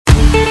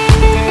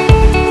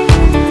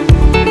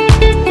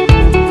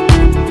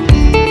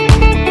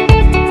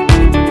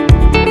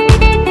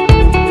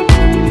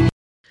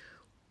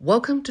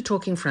Welcome to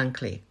Talking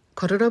Frankly,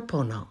 Korero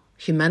Pono,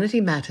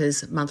 Humanity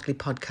Matters monthly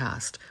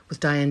podcast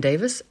with Dianne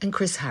Davis and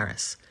Chris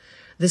Harris.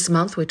 This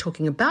month we're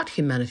talking about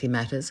Humanity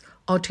Matters,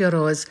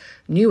 Aotearoa's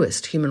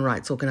newest human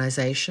rights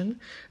organisation,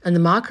 and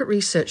the market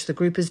research the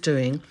group is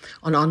doing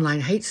on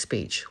online hate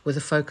speech with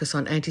a focus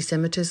on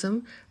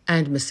antisemitism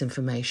and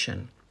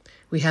misinformation.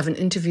 We have an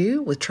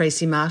interview with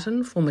Tracey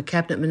Martin, former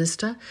Cabinet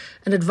Minister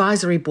and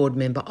Advisory Board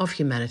Member of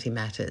Humanity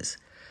Matters.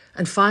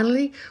 And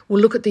finally,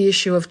 we'll look at the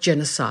issue of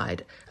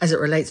genocide as it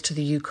relates to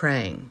the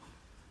Ukraine.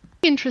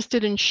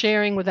 Interested in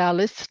sharing with our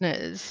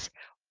listeners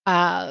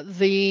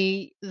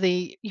the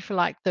if you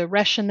like, the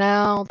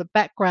rationale, the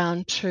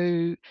background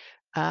to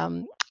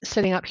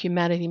setting up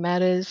Humanity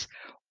Matters,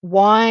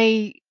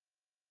 why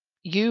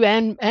you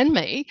and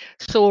me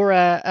saw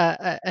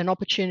an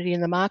opportunity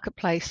in the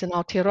marketplace in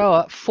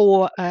Aotearoa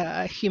for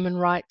a human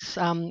rights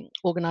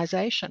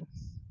organisation.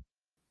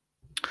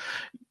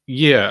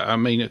 Yeah, I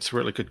mean, it's a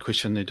really good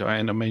question there,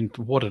 Dianne. I mean,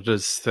 what it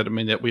is that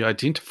we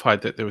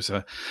identified that there was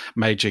a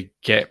major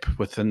gap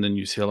within the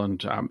New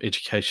Zealand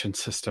education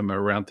system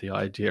around the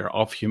idea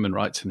of human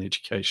rights in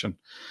education,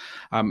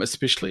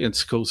 especially in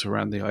schools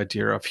around the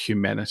idea of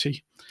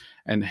humanity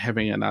and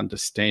having an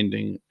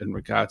understanding in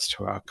regards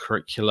to our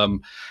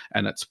curriculum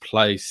and its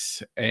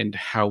place and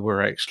how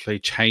we're actually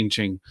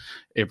changing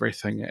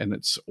everything. And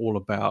it's all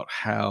about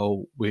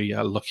how we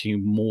are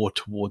looking more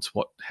towards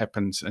what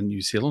happens in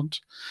New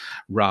Zealand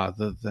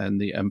rather than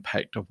the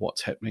impact of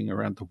what's happening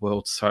around the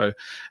world. So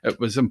it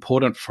was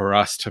important for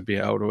us to be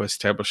able to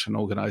establish an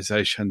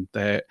organisation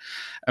that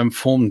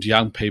informed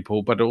young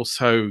people, but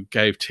also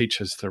gave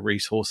teachers the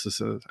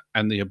resources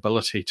and the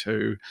ability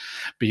to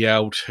be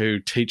able to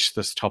teach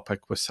this topic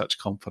with such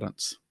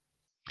confidence.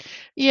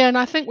 Yeah, and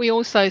I think we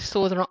also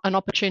saw an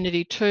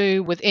opportunity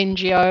too with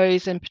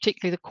NGOs and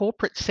particularly the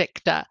corporate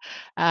sector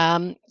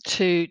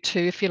to,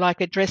 if you like,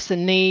 address the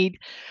need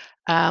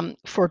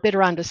for a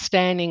better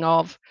understanding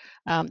of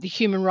the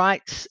human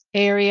rights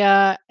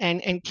area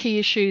and key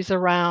issues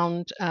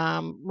around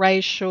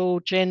racial,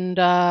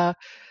 gender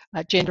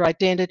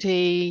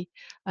identity,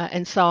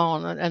 and so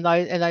on,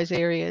 and those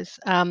areas.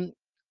 And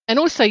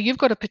also, you've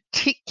got a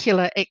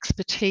particular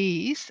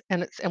expertise,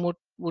 and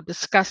we'll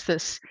discuss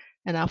this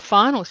in our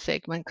final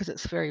segment because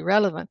it's very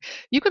relevant.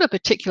 You've got a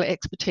particular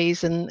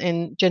expertise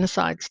in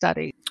genocide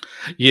studies.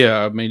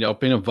 Yeah, I mean, I've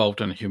been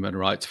involved in human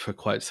rights for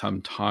quite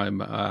some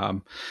time.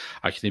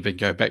 I can even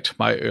go back to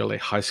my early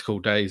high school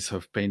days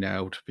of being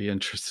able to be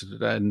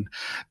interested in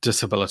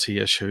disability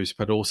issues,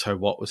 but also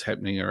what was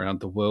happening around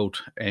the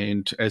world.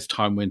 And as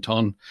time went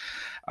on,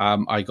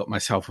 I got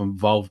myself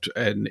involved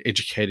in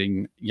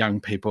educating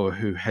young people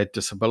who had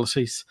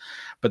disabilities,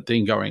 but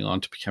then going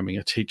on to becoming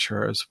a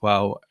teacher as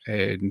well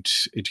and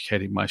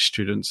educating my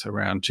students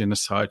around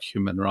genocide,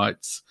 human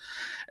rights,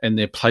 and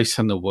their place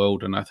in the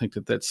world. And I think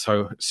that that's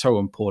so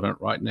important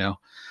right now.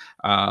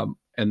 And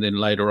then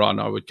later on,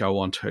 I would go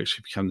on to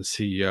actually become the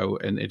CEO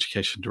and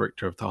Education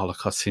Director of the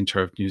Holocaust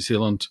Centre of New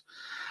Zealand,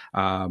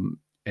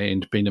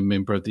 and been a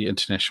member of the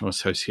International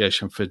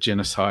Association for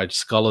Genocide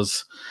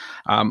Scholars,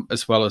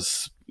 as well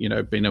as,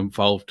 been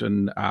involved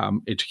in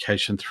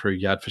education through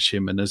Yad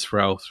Vashem in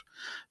Israel,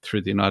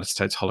 through the United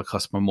States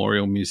Holocaust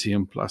Memorial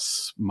Museum,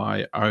 plus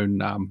my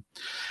own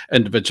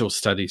individual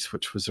studies,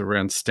 which was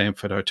around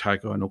Stanford,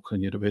 Otago, and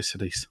Auckland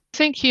universities. I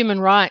think human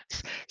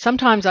rights,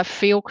 sometimes I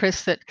feel,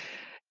 Chris, that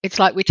it's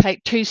like we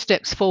take 2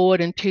 steps forward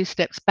and 2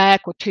 steps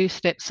back, or 2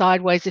 steps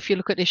sideways. If you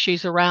look at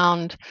issues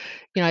around,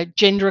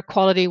 gender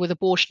equality with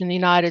abortion in the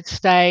United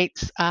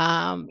States,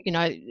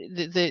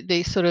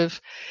 the sort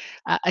of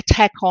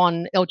attack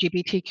on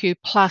LGBTQ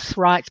plus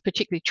rights,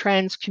 particularly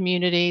trans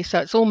community. So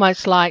it's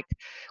almost like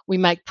we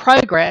make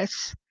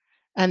progress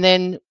and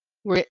then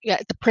we're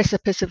at the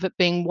precipice of it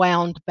being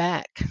wound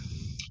back.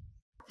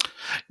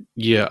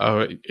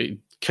 Yeah,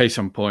 case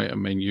in point, I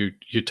mean,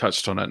 you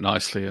touched on it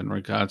nicely in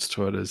regards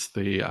to it, is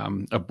the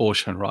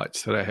abortion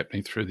rights that are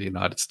happening through the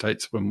United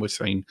States, when we're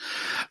seeing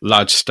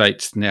large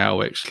states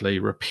now actually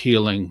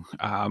repealing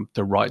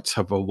the rights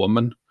of a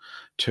woman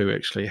to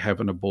actually have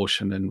an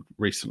abortion. And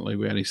recently,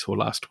 we only saw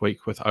last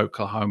week with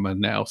Oklahoma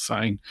now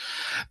saying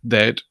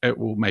that it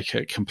will make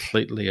it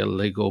completely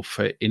illegal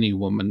for any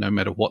woman, no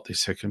matter what their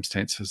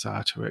circumstances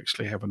are, to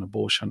actually have an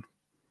abortion.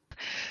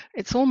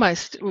 It's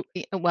almost,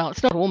 well,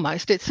 it's not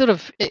almost, it's sort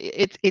of,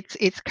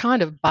 it's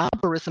kind of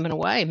barbarism in a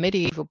way,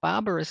 medieval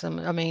barbarism.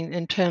 I mean,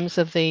 in terms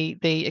of the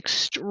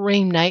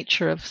extreme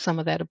nature of some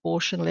of that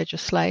abortion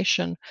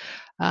legislation.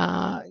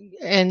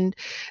 And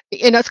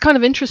it's kind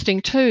of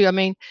interesting too. I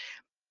mean,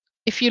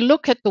 if you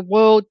look at the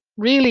world,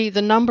 really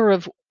the number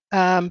of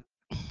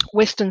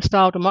Western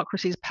style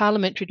democracies,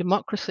 parliamentary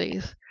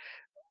democracies,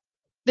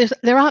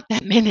 there aren't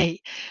that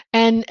many,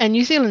 and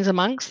New Zealand's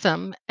amongst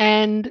them.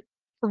 And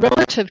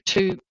relative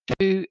to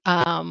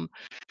a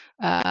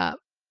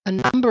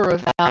number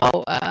of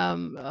our,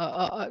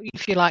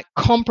 if you like,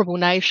 comparable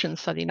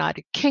nations, so the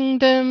United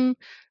Kingdom,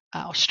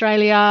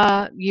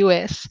 Australia,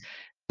 US,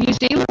 New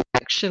Zealand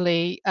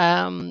actually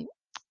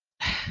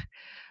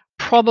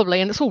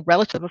probably, and it's all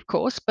relative, of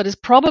course, but is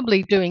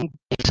probably doing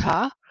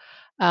better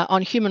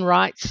on human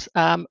rights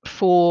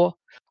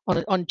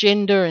on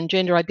gender and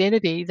gender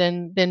identity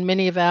than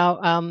many of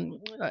our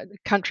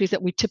countries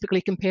that we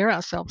typically compare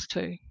ourselves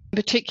to.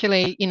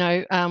 Particularly,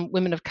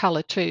 women of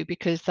colour too,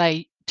 because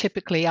they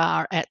typically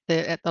are at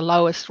the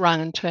lowest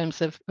rung in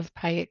terms of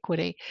pay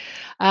equity.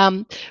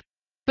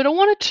 But I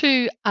wanted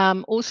to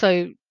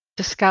also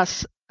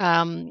discuss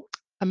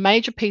a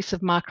major piece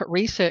of market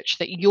research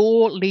that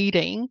you're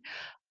leading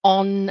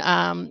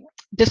on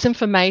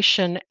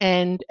disinformation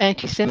and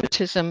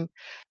anti-Semitism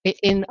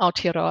in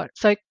Aotearoa.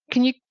 So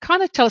can you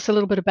kind of tell us a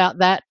little bit about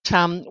that,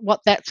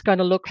 what that's going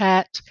to look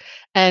at,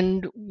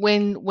 and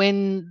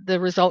when the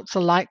results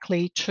are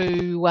likely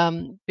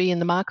to be in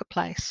the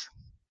marketplace?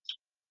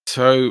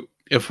 So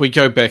if we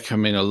go back, a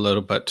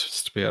little bit,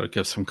 just to be able to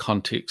give some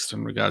context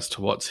in regards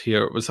to what's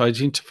here, it was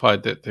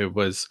identified that there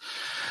was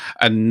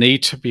a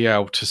need to be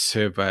able to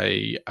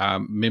survey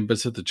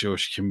members of the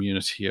Jewish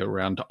community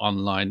around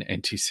online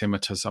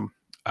anti-Semitism.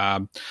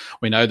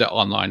 We know that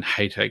online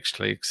hate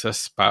actually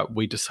exists, but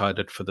we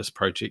decided for this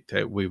project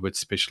that we would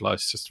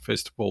specialise just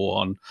first of all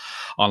on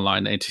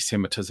online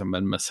anti-Semitism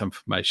and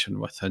misinformation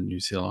within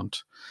New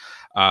Zealand.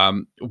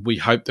 We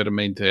hope that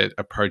that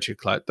a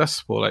project like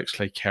this will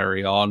actually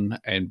carry on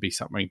and be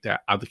something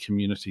that other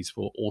communities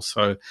will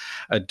also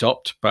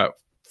adopt. But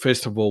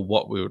first of all,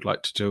 what we would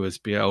like to do is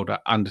be able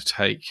to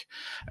undertake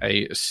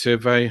a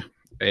survey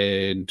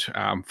and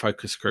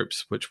focus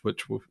groups, which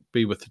will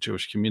be with the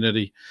Jewish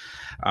community.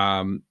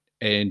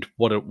 And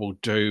what it will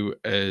do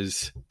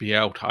is be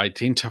able to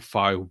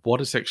identify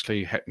what is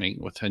actually happening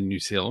within New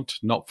Zealand,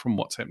 not from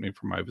what's happening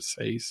from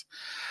overseas,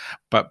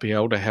 but be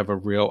able to have a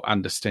real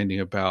understanding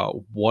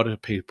about what are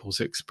people's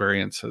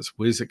experiences,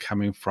 where's it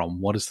coming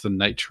from, what is the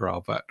nature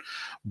of it,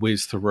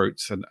 where's the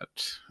roots in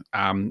it,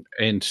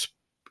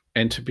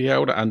 and to be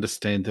able to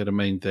understand that,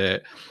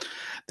 that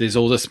there's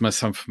all this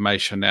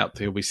misinformation out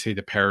there. We see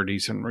the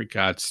parodies in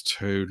regards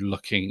to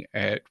looking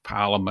at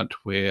Parliament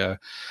where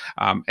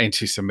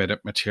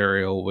anti-Semitic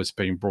material was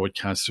being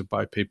broadcasted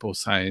by people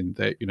saying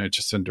that,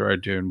 Jacinda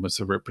Ardern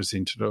was a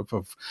representative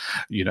of,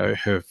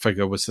 her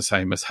figure was the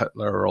same as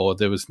Hitler, or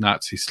there was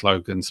Nazi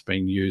slogans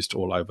being used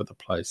all over the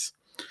place.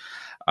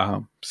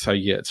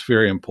 It's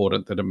very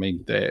important that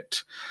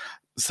that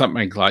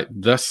something like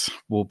this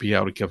will be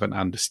able to give an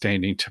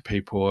understanding to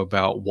people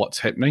about what's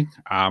happening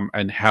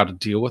and how to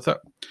deal with it.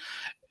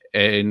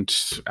 And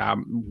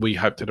we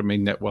hope that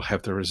that will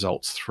have the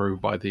results through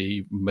by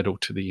the middle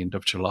to the end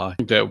of July.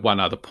 One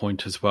other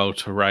point as well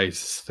to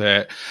raise is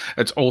that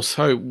it's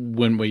also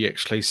when we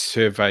actually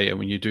survey and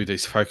when you do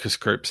these focus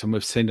groups, and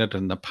we've seen it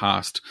in the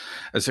past,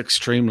 it's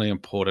extremely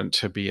important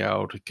to be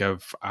able to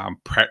give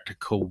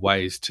practical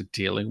ways to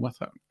dealing with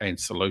it and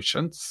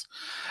solutions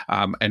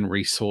and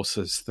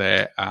resources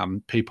that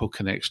people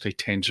can actually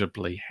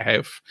tangibly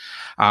have.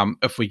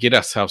 If we get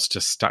ourselves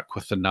just stuck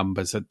with the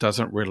numbers, it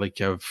doesn't really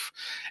give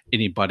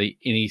anybody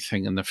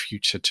anything in the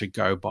future to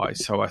go by.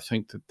 So I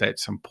think that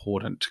that's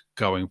important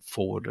going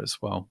forward as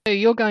well. So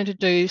you're going to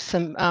do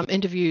some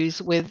interviews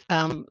with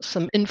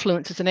some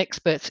influencers and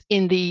experts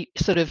in the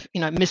sort of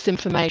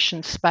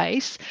misinformation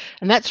space,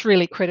 and that's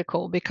really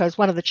critical because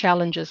one of the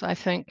challenges I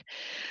think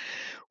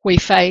we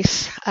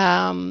face,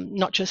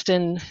 not just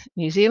in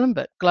New Zealand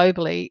but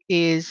globally,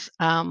 is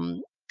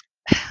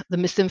the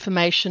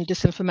misinformation,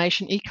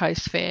 disinformation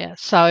ecosphere.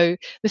 So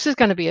this is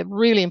going to be a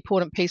really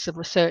important piece of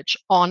research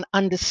on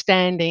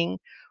understanding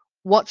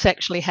what's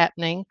actually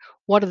happening,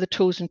 what are the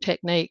tools and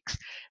techniques,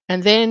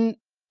 and then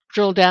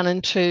drill down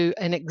into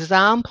an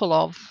example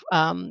of,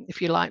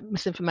 if you like,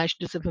 misinformation,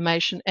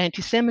 disinformation,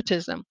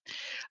 anti-Semitism.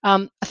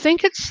 I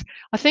think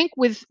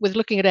with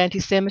looking at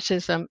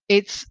anti-Semitism,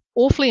 it's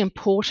awfully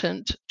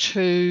important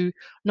to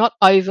not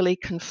overly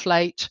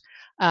conflate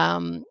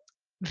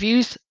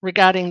views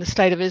regarding the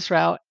state of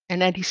Israel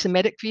and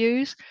anti-Semitic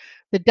views.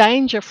 The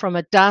danger from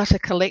a data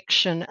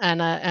collection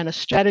and a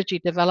strategy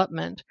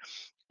development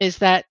is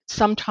that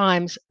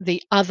sometimes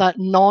the other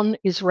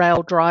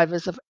non-Israel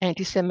drivers of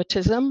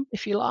anti-Semitism,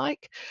 if you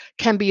like,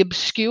 can be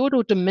obscured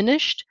or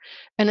diminished.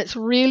 And it's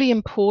really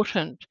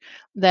important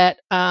that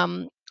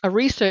a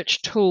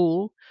research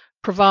tool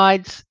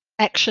provides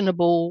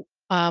actionable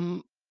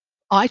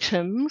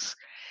items,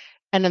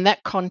 and in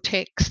that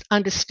context,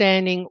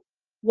 understanding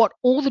what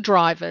all the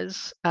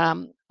drivers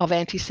of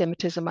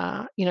anti-Semitism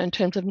are, in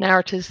terms of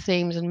narratives,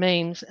 themes, and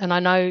memes. And I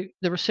know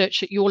the research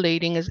that you're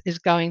leading is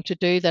going to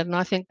do that, and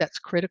I think that's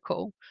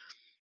critical.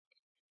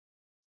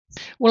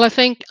 Well, I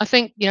think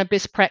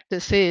best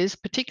practice is,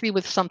 particularly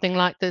with something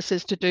like this,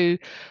 is to do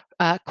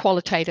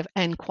qualitative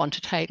and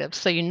quantitative.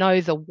 So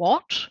the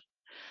what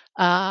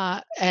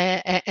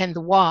and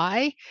the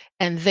why,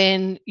 and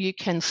then you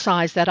can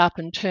size that up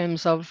in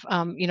terms of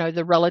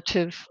the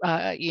relative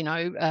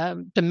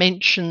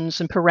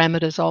dimensions and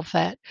parameters of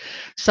that.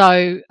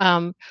 So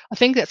I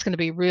think that's going to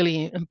be a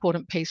really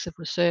important piece of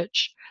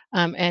research,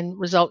 and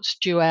results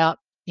due out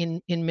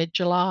in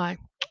mid-July.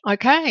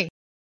 Okay.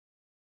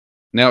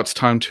 Now it's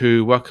time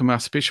to welcome our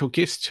special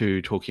guest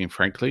to Talking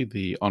Frankly,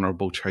 the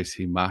Honourable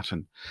Tracey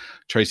Martin.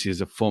 Tracey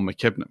is a former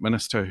Cabinet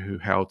Minister who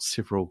held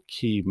several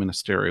key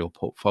ministerial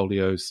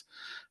portfolios,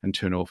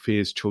 Internal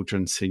Affairs,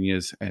 Children,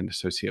 Seniors, and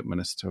Associate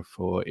Minister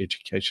for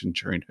Education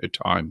during her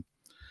time.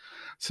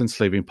 Since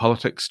leaving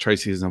politics,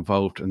 Tracey is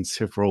involved in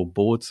several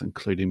boards,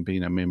 including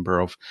being a member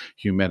of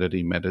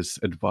Humanity Matters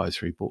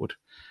Advisory Board.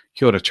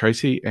 Kia ora,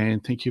 Tracey,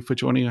 and thank you for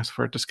joining us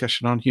for a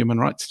discussion on human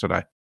rights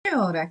today. Kia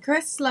ora,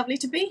 Chris. Lovely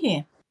to be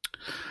here.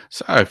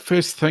 So,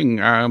 first thing,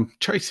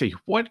 Tracey,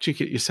 why did you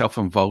get yourself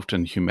involved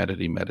in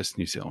Humanity Matters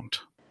New Zealand?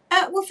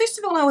 Well, first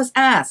of all, I was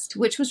asked,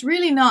 which was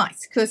really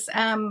nice, because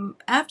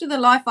after the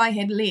life I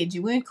had led,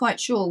 you weren't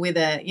quite sure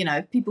whether,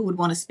 people would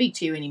want to speak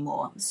to you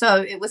anymore.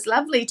 So it was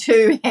lovely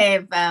to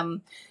have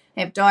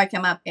Di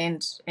come up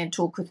and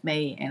talk with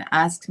me and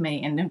ask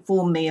me and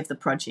inform me of the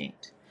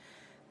project.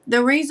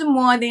 The reason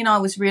why then I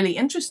was really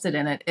interested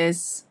in it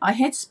is I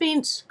had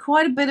spent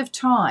quite a bit of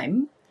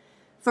time,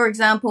 for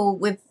example,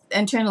 with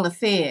Internal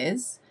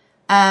Affairs,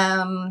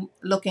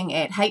 looking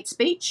at hate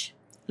speech,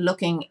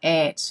 looking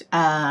at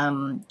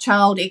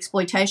child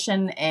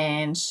exploitation,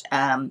 and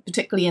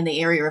particularly in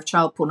the area of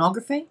child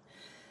pornography,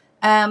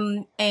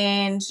 and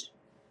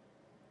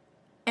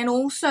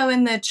also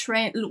in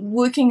the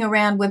working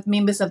around with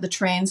members of the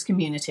trans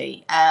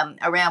community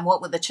around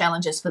what were the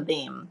challenges for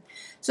them.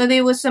 So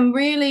there was some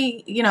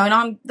really,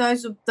 and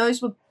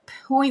those were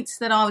points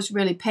that I was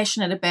really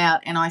passionate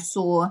about, and I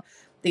saw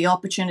the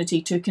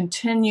opportunity to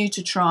continue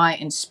to try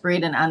and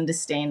spread an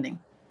understanding.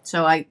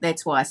 So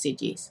that's why I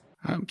said yes.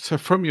 So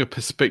from your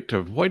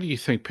perspective, why do you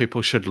think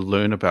people should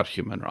learn about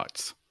human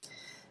rights?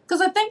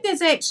 Because I think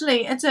there's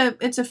actually,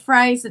 it's a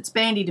phrase that's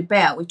bandied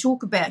about. We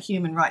talk about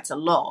human rights a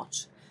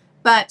lot,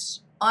 but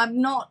I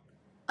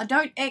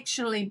don't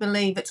actually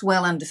believe it's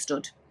well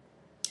understood.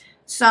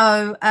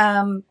 So,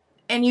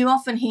 and you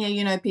often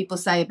hear, people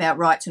say about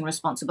rights and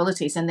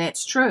responsibilities, and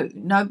that's true.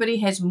 Nobody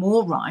has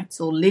more rights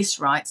or less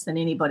rights than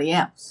anybody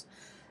else.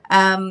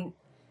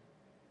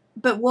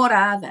 But what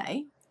are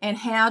they, and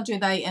how do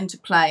they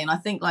interplay? And I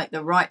think like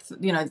the right,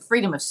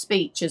 freedom of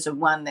speech is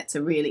one that's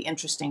a really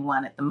interesting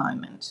one at the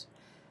moment.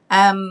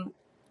 And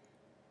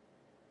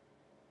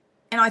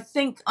I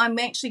think I'm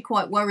actually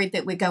quite worried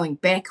that we're going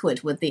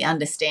backward with the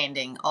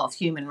understanding of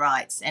human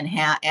rights and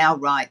how our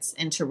rights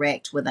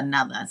interact with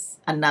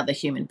another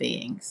human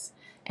beings,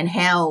 and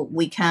how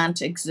we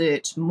can't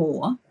exert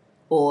more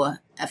or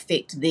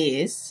affect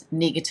theirs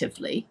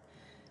negatively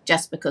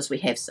just because we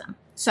have some.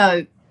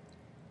 So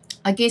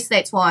I guess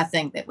that's why I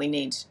think that we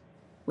need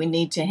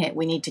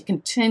to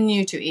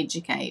continue to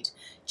educate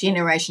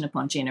generation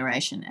upon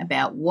generation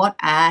about what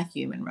are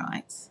human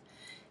rights,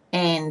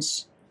 and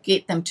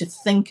get them to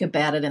think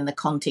about it in the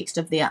context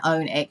of their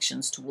own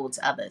actions towards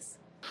others.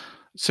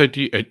 So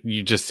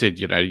you just said,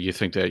 you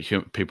think that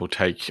people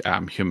take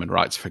human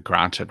rights for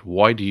granted.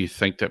 Why do you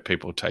think that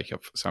people take it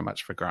so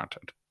much for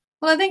granted?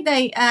 Well, I think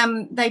they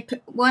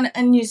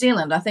in New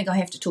Zealand, I think I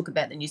have to talk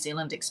about the New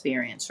Zealand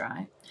experience,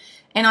 right?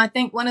 And I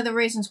think one of the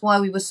reasons why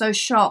we were so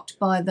shocked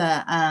by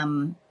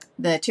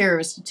the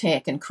terrorist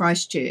attack in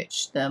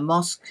Christchurch, the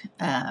mosque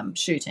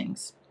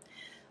shootings,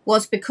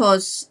 was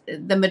because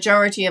the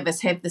majority of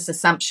us have this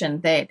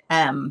assumption that,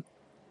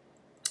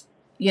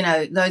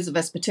 those of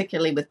us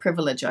particularly with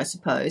privilege, I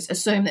suppose,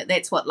 assume that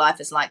that's what life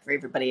is like for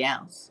everybody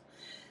else.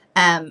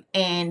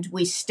 And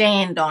we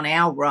stand on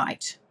our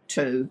right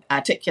to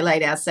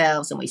articulate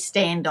ourselves, and we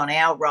stand on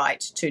our right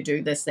to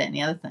do this, that, and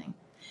the other thing.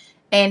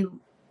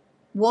 And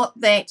what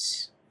that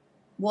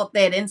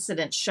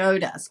incident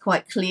showed us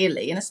quite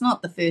clearly, and it's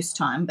not the first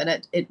time,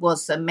 but it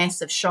was a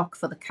massive shock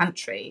for the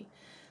country,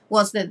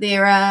 was that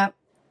there are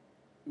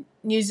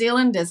New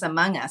Zealanders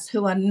among us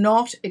who are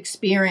not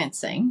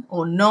experiencing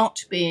or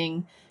not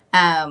being,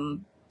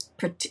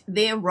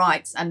 their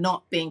rights are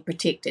not being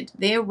protected.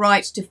 Their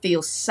right to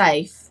feel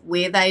safe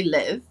where they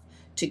live,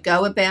 to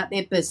go about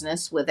their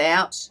business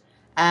without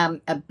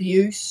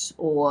abuse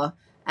or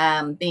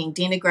being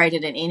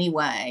denigrated in any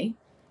way,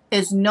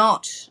 is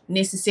not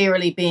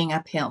necessarily being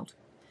upheld.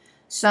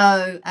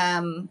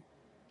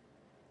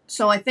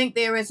 So I think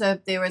there is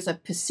a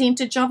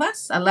percentage of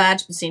us, a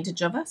large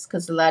percentage of us,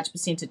 because a large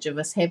percentage of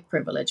us have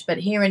privilege. But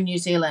here in New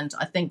Zealand,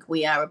 I think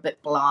we are a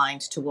bit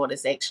blind to what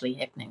is actually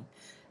happening.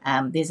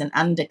 There's an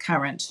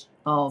undercurrent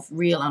of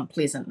real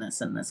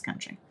unpleasantness in this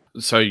country.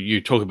 So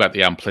you talk about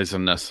the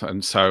unpleasantness,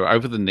 and so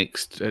over the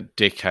next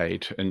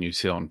decade in New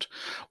Zealand,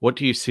 what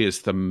do you see as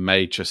the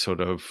major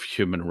sort of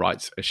human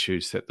rights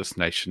issues that this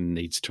nation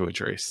needs to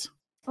address?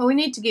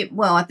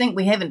 Well, I think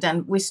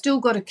we've still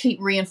got to keep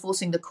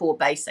reinforcing the core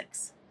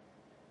basics.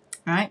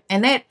 Right,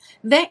 and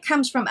that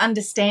comes from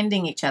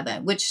understanding each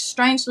other, which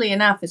strangely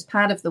enough is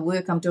part of the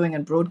work I'm doing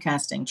in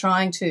broadcasting,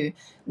 trying to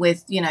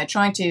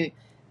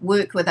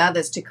work with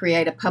others to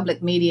create a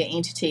public media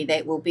entity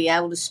that will be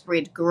able to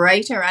spread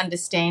greater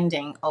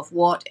understanding of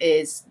what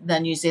is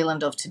the New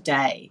Zealand of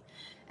today.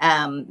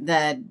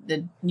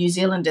 The New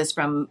Zealanders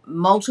from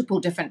multiple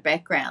different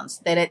backgrounds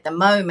that at the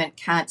moment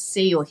can't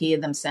see or hear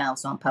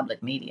themselves on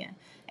public media,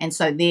 and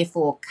so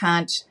therefore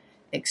can't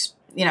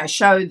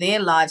show their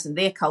lives and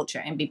their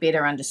culture and be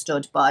better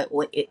understood by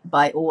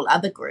all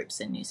other groups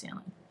in New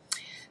Zealand.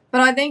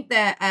 But I think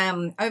that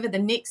over the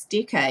next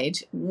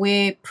decade,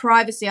 where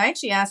privacy, I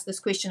actually asked this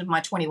question of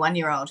my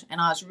 21-year-old, and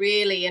I was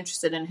really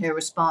interested in her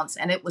response,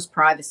 and it was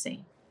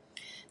privacy.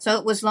 So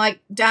it was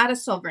like data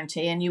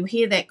sovereignty, and you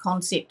hear that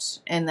concept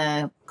in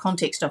the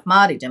context of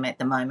Māoridom at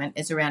the moment,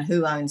 is around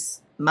who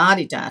owns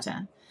Māori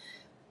data.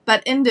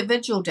 But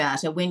individual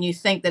data, when you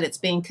think that it's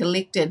being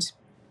collected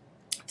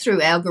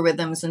through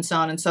algorithms and so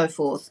on and so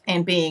forth,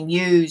 and being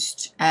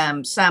used,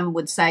 some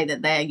would say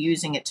that they are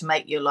using it to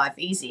make your life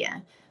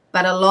easier,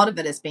 but a lot of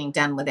it is being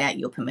done without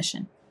your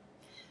permission.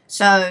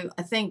 So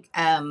I think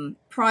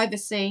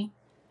privacy,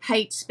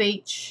 hate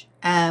speech,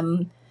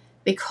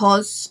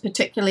 because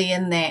particularly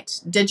in that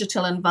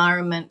digital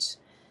environment,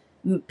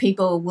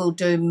 people will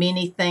do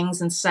many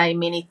things and say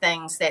many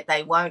things that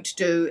they won't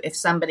do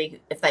if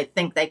they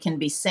think they can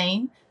be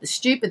seen. The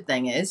stupid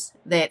thing is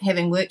that,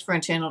 having worked for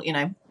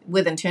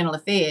with internal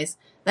affairs,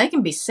 they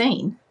can be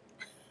seen.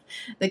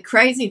 The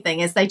crazy thing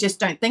is they just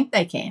don't think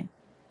they can.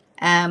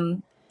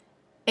 And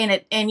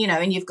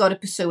you've got to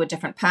pursue a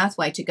different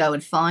pathway to go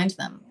and find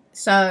them.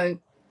 So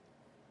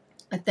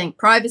I think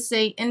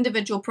privacy,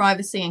 individual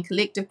privacy and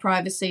collective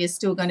privacy is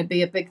still going to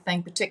be a big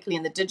thing, particularly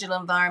in the digital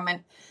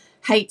environment.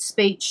 Hate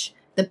speech,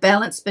 the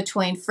balance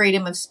between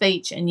freedom of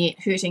speech and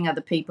yet hurting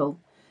other people,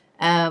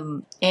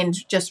 and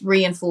just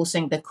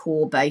reinforcing the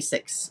core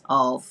basics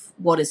of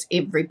what is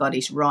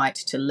everybody's right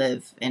to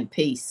live in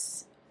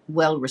peace,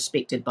 well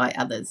respected by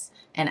others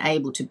and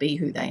able to be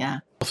who they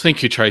are. Well,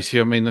 thank you, Tracey.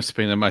 I mean, this has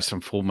been the most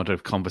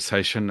informative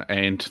conversation,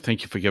 and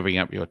thank you for giving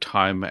up your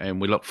time, and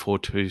we look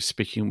forward to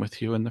speaking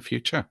with you in the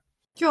future.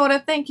 Kia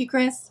ora. Thank you,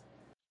 Chris.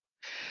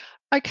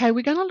 Okay,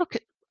 we're going to look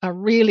at a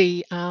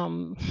really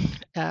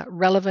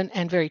relevant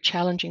and very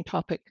challenging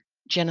topic,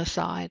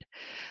 genocide.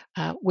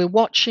 We're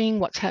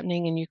watching what's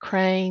happening in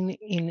Ukraine,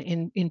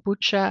 in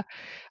Bucha,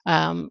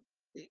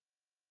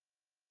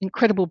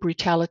 incredible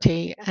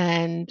brutality,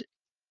 and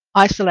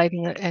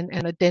isolating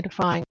and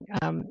identifying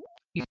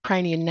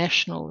Ukrainian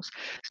nationals.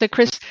 So,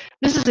 Chris,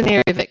 this is an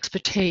area of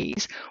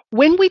expertise.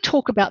 When we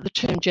talk about the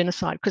term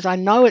genocide, because I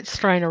know it's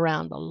thrown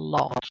around a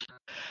lot,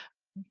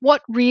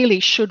 what really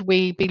should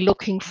we be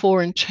looking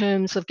for in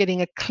terms of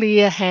getting a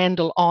clear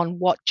handle on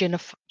what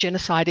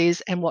genocide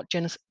is and what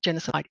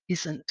genocide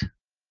isn't?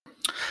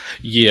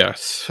 Yeah,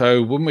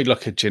 so when we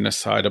look at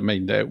genocide, I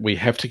mean, that we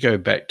have to go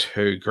back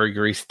to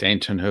Gregory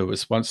Stanton, who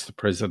was once the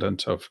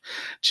president of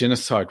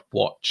Genocide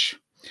Watch.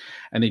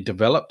 And he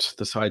developed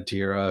this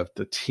idea of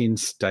the 10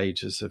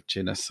 stages of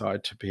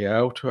genocide to be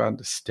able to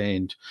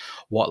understand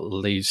what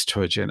leads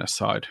to a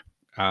genocide.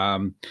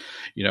 As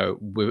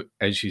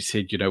you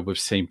said, we've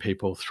seen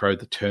people throw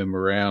the term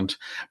around,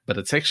 but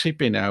it's actually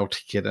been able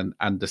to get an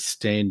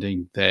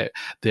understanding that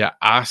there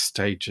are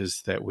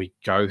stages that we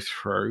go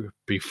through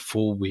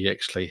before we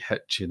actually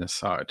hit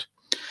genocide.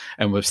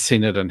 And we've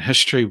seen it in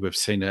history. We've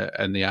seen it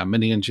in the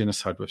Armenian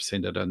genocide. We've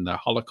seen it in the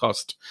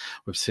Holocaust.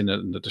 We've seen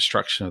it in the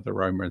destruction of the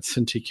Roma and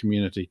Sinti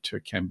community to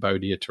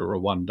Cambodia, to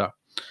Rwanda.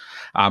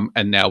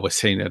 And now we're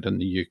seeing it in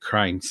the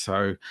Ukraine.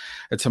 So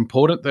it's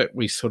important that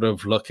we sort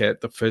of look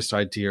at the first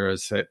idea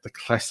is that the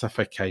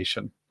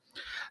classification.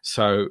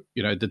 So,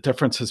 the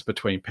differences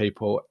between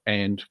people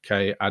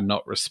are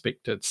not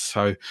respected.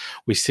 So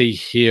we see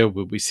here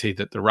where we see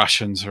that the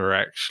Russians are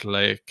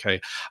actually,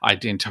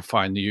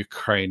 identifying the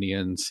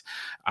Ukrainians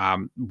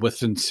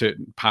within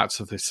certain parts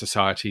of their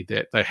society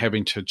that they're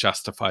having to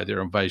justify their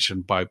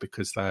invasion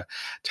because they're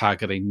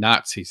targeting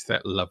Nazis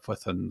that live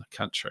within the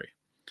country.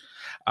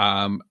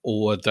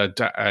 Or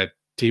they're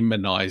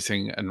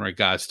demonizing in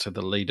regards to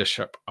the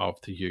leadership of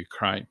the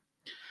Ukraine.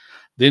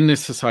 Then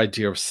there's this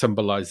idea of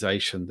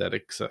symbolization that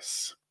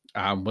exists.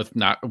 With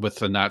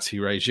the Nazi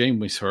regime,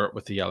 we saw it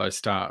with the yellow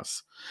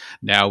stars.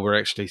 Now we're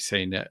actually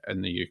seeing it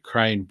in the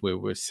Ukraine, where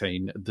we're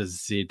seeing the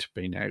Z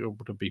being able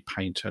to be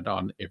painted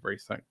on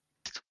everything.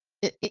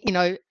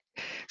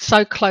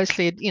 So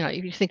closely,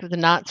 if you think of the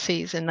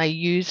Nazis and they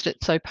used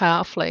it so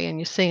powerfully, and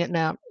you're seeing it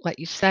now, like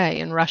you say,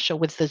 in Russia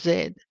with the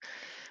Z.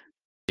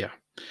 Yeah.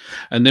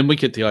 And then we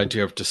get the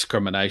idea of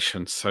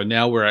discrimination. So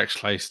now we're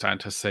actually starting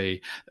to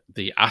see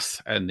the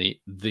us and the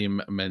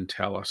them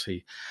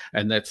mentality.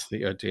 And that's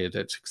the idea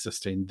that's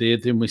existing there.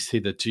 Then we see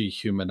the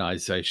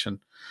dehumanization.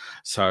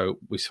 So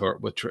we saw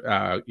it with,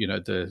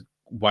 the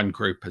one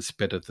group is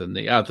better than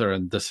the other.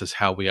 And this is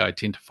how we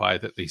identify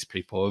that these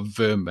people are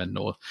vermin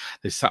or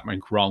there's something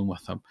wrong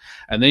with them.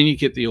 And then you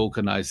get the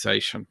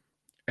organization.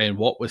 And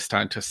what we're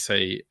starting to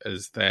see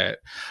is that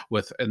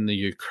within the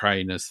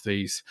Ukraine is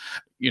these,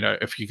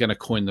 if you're going to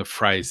coin the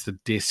phrase, the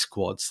death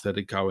squads that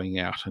are going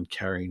out and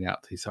carrying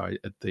out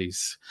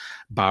these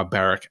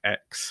barbaric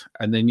acts.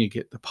 And then you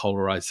get the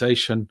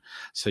polarization.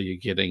 So you're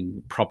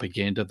getting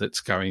propaganda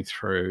that's going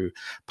through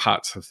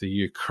parts of the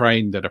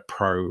Ukraine that are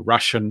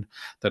pro-Russian,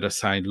 that are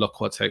saying, look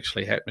what's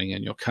actually happening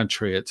in your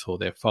country. It's all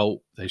their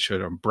fault. They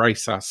should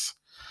embrace us.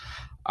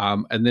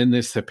 And then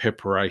there's the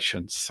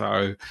preparation.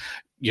 So,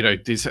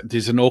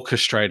 there's an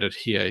orchestrated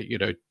here,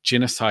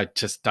 genocide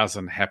just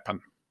doesn't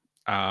happen.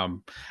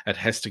 It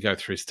has to go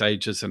through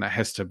stages and it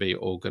has to be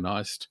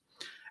organised.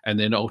 And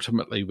then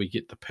ultimately we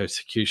get the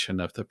persecution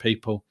of the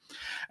people.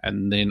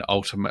 And then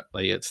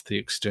ultimately it's the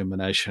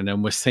extermination.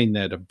 And we're seeing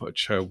that in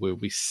Butcher, where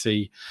we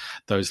see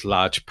those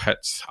large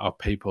pits of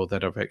people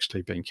that have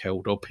actually been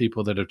killed, or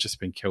people that have just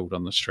been killed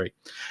on the street.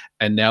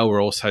 And now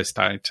we're also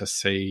starting to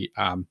see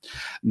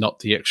not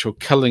the actual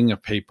killing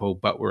of people,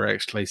 but we're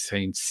actually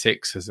seeing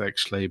sex as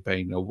actually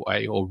being a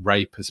way, or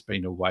rape has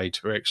been a way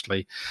to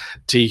actually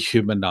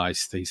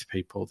dehumanize these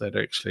people that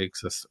actually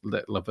exist,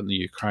 that live in the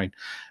Ukraine.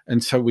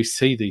 And so we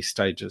see these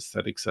stages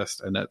that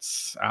exist, and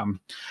it's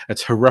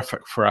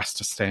horrific for us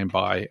to stand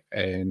by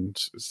and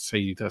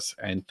see this,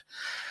 and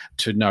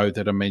to know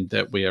that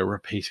that we are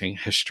repeating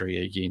history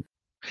again.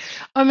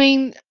 I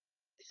mean,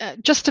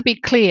 just to be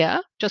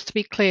clear.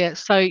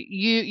 So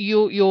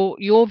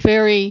you're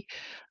very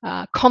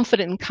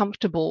confident and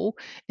comfortable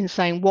in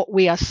saying what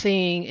we are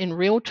seeing in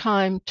real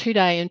time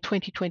today in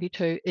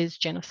 2022 is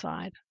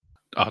genocide.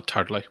 Oh,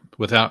 totally,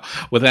 without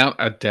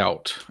a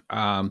doubt.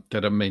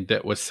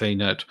 That we're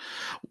seeing it.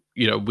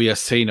 We are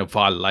seeing a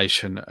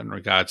violation in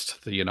regards to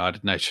the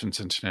United Nations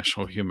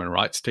International Human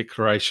Rights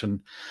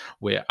Declaration,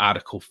 where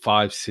Article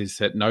 5 says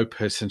that no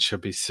person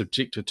should be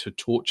subjected to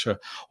torture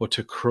or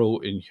to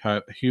cruel,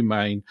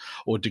 inhumane,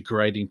 or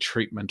degrading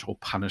treatment or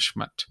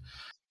punishment.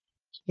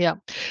 Yeah.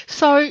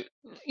 So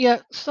we're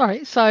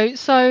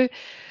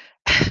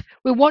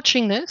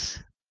watching this.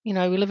 We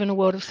live in a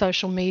world of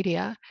social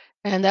media,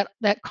 and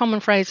that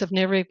common phrase of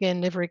never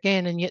again,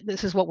 and yet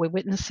this is what we're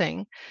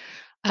witnessing.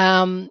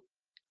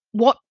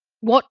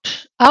 What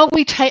are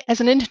we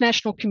as an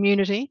international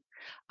community?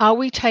 Are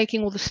we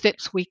taking all the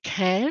steps we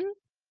can?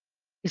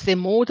 Is there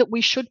more that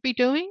we should be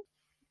doing?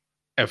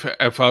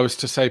 If I was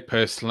to say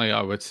personally,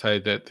 I would say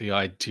that the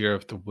idea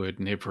of the word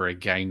never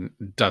again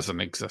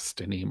doesn't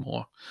exist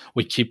anymore.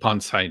 We keep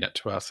on saying it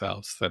to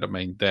ourselves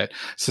that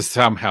to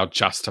somehow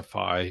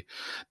justify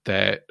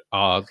that,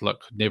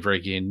 look, never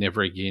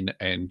again,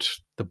 and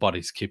the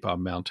bodies keep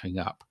on mounting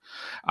up.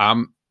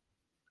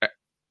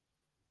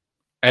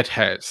 It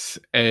has,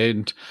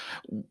 and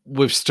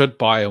we've stood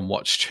by and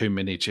watched too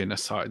many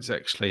genocides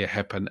actually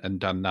happen and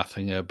done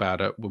nothing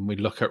about it. When we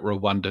look at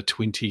Rwanda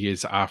 20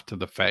 years after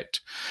the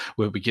fact,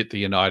 where we get the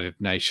United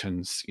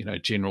Nations,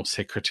 General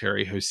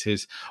Secretary who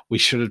says we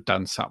should have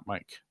done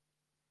something.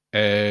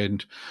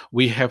 And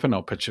we have an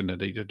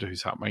opportunity to do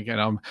something.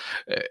 And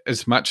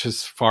as much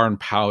as foreign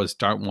powers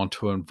don't want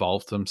to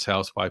involve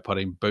themselves by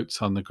putting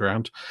boots on the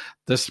ground,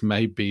 this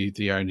may be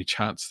the only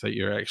chance that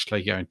you're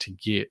actually going to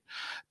get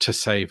to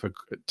save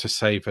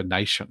a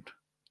nation.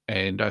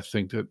 And I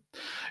think that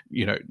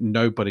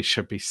nobody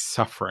should be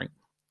suffering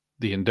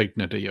the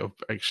indignity of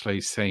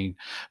actually seeing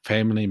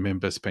family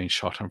members being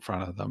shot in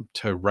front of them,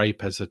 to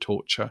rape as a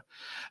torture.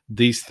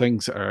 These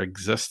things are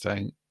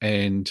existing,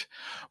 and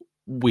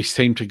we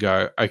seem to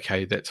go,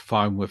 okay, that's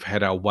fine. We've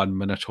had our 1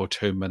 minute or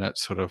 2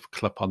 minutes sort of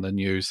clip on the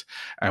news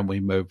and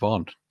we move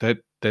on.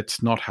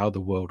 That's not how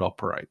the world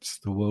operates.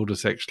 The world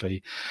is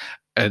actually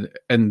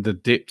in the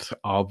depth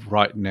of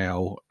right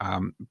now,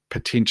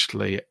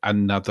 potentially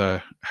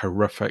another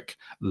horrific,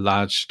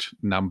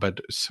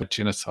 large-numbered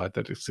genocide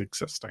that is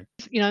existing.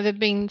 There have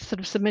been sort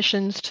of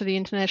submissions to the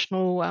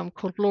International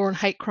called Law and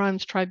Hate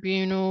Crimes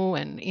Tribunal,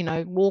 and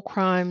war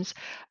crimes,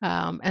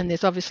 and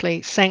there's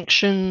obviously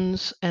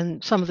sanctions,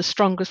 and some of the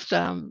strongest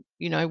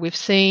we've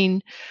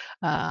seen,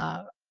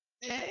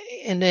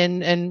 and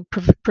then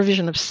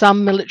provision of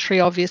some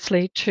military,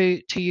 obviously,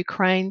 to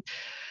Ukraine.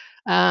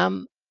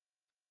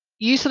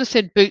 You sort of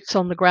said boots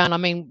on the ground. I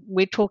mean,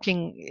 we're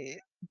talking.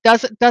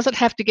 Does it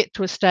have to get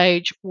to a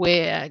stage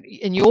where,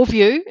 in your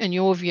view,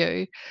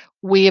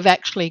 we have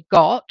actually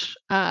got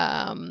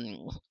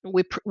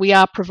we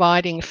are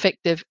providing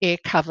effective air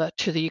cover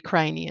to the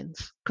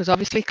Ukrainians? Because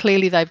obviously,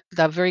 clearly,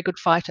 they're very good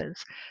fighters.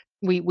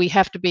 We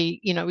have to be,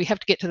 we have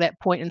to get to that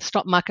point and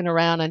stop mucking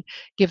around and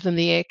give them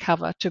the air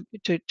cover to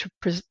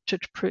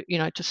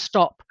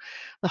stop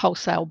the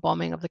wholesale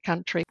bombing of the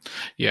country.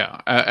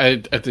 Yeah,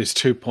 there's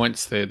 2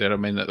 points there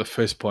that the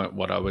first point,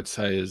 what I would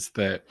say is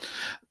that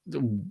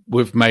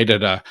we've made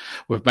it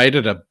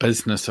a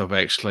business of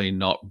actually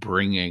not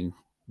bringing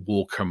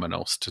war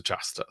criminals to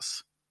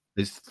justice.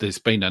 There's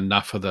been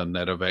enough of them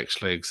that have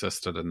actually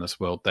existed in this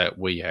world that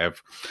we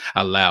have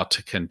allowed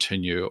to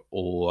continue,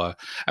 or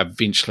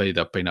eventually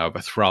they've been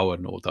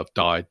overthrown or they've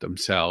died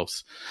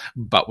themselves,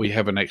 but we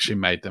haven't actually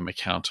made them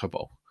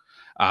accountable.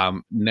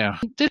 Now,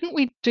 didn't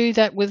we do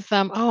that with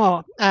the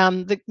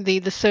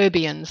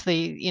Serbians,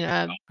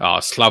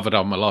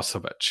 Slobodan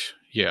Milosevic?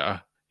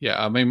 Yeah,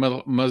 I mean,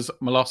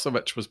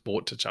 Milosevic was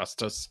brought to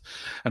justice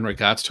in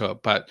regards to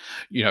it. But,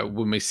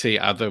 when we see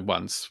other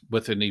ones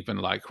within even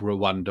like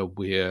Rwanda,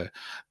 where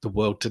the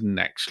world didn't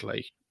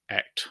actually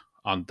act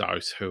on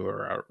those who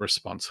are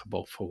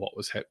responsible for what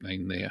was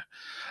happening there,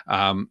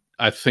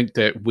 I think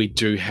that we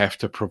do have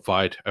to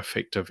provide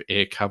effective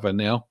air cover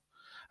now.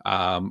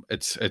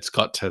 It's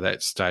got to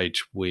that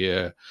stage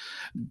where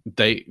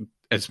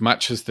as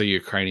much as the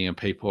Ukrainian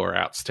people are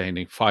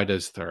outstanding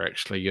fighters, they're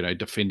actually,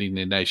 defending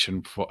their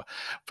nation for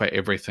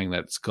everything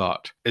that's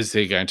got. Is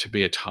there going to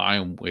be a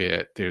time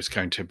where there's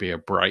going to be a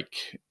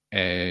break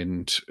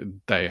and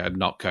they are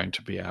not going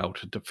to be able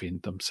to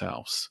defend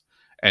themselves?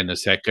 And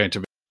is that going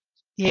to be...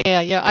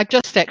 Yeah. I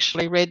just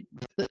actually read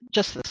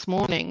just this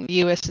morning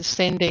the US is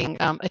sending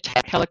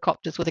attack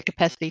helicopters with a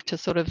capacity to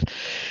sort of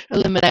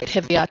eliminate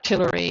heavy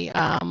artillery.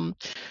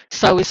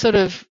 So we're sort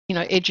of,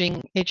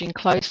 edging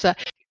closer.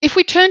 If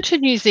we turn to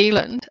New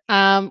Zealand,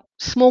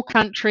 small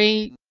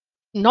country,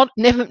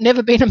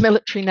 never been a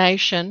military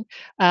nation,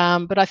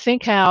 but I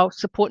think our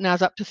support now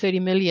is up to 30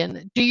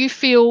 million. Do you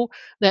feel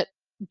that,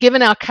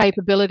 given our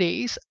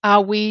capabilities,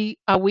 are we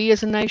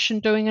as a nation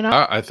doing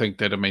enough? I think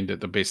that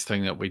the best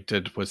thing that we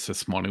did was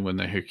this morning when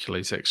the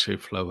Hercules actually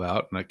flew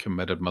out and it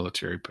committed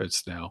military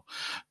personnel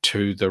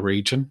to the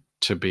region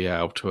to be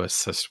able to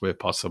assist where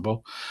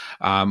possible.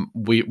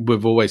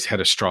 We've always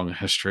had a strong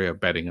history of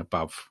batting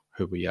above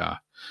who we are.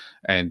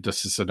 And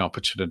this is an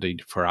opportunity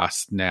for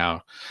us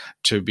now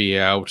to be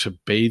able to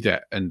be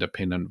that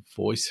independent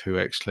voice who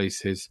actually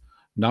says,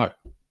 no,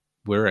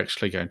 we're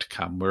actually going to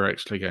come, we're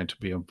actually going to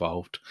be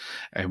involved,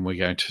 and we're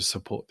going to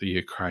support the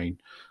Ukraine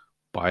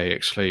by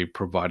actually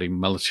providing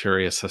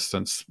military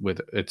assistance.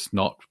 It's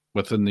not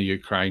within the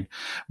Ukraine,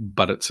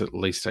 but it's at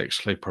least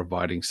actually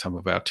providing some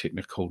of our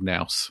technical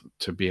nous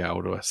to be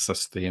able to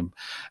assist them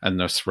in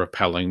this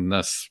repelling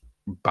this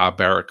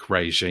barbaric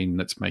regime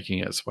that's making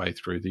its way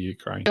through the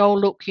Ukraine. Oh,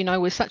 look,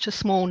 we're such a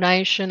small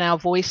nation, our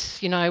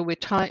voice, we're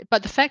tiny.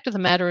 But the fact of the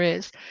matter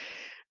is,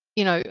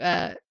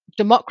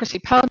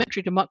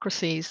 parliamentary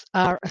democracies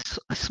are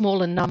a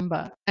smaller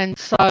number, and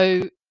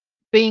so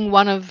being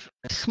one of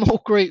a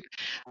small group,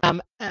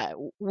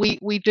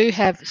 we do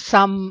have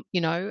some,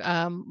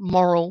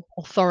 moral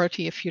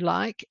authority, if you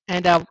like,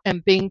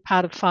 and being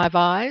part of Five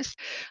Eyes,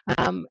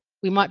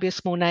 we might be a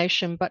small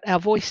nation, but our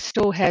voice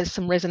still has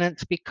some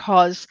resonance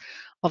because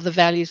of the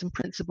values and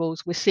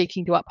principles we're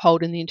seeking to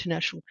uphold in the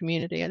international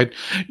community. It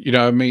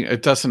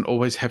doesn't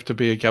always have to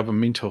be a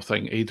governmental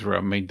thing either.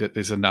 That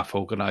there's enough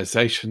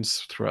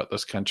organisations throughout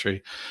this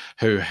country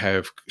who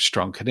have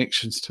strong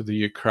connections to the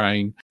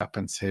Ukraine up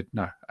and said,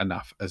 no,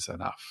 enough is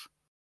enough.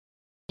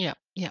 Yeah.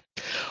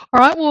 All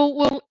right,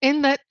 we'll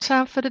end that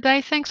for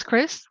today. Thanks,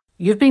 Chris.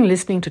 You've been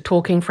listening to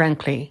Talking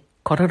Frankly,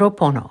 Korero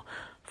Pono,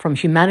 from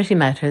Humanity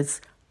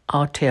Matters,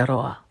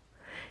 Aotearoa.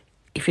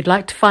 If you'd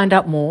like to find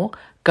out more,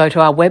 go to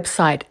our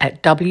website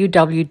at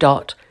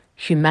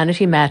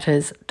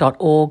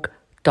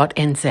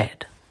www.humanitymatters.org.nz.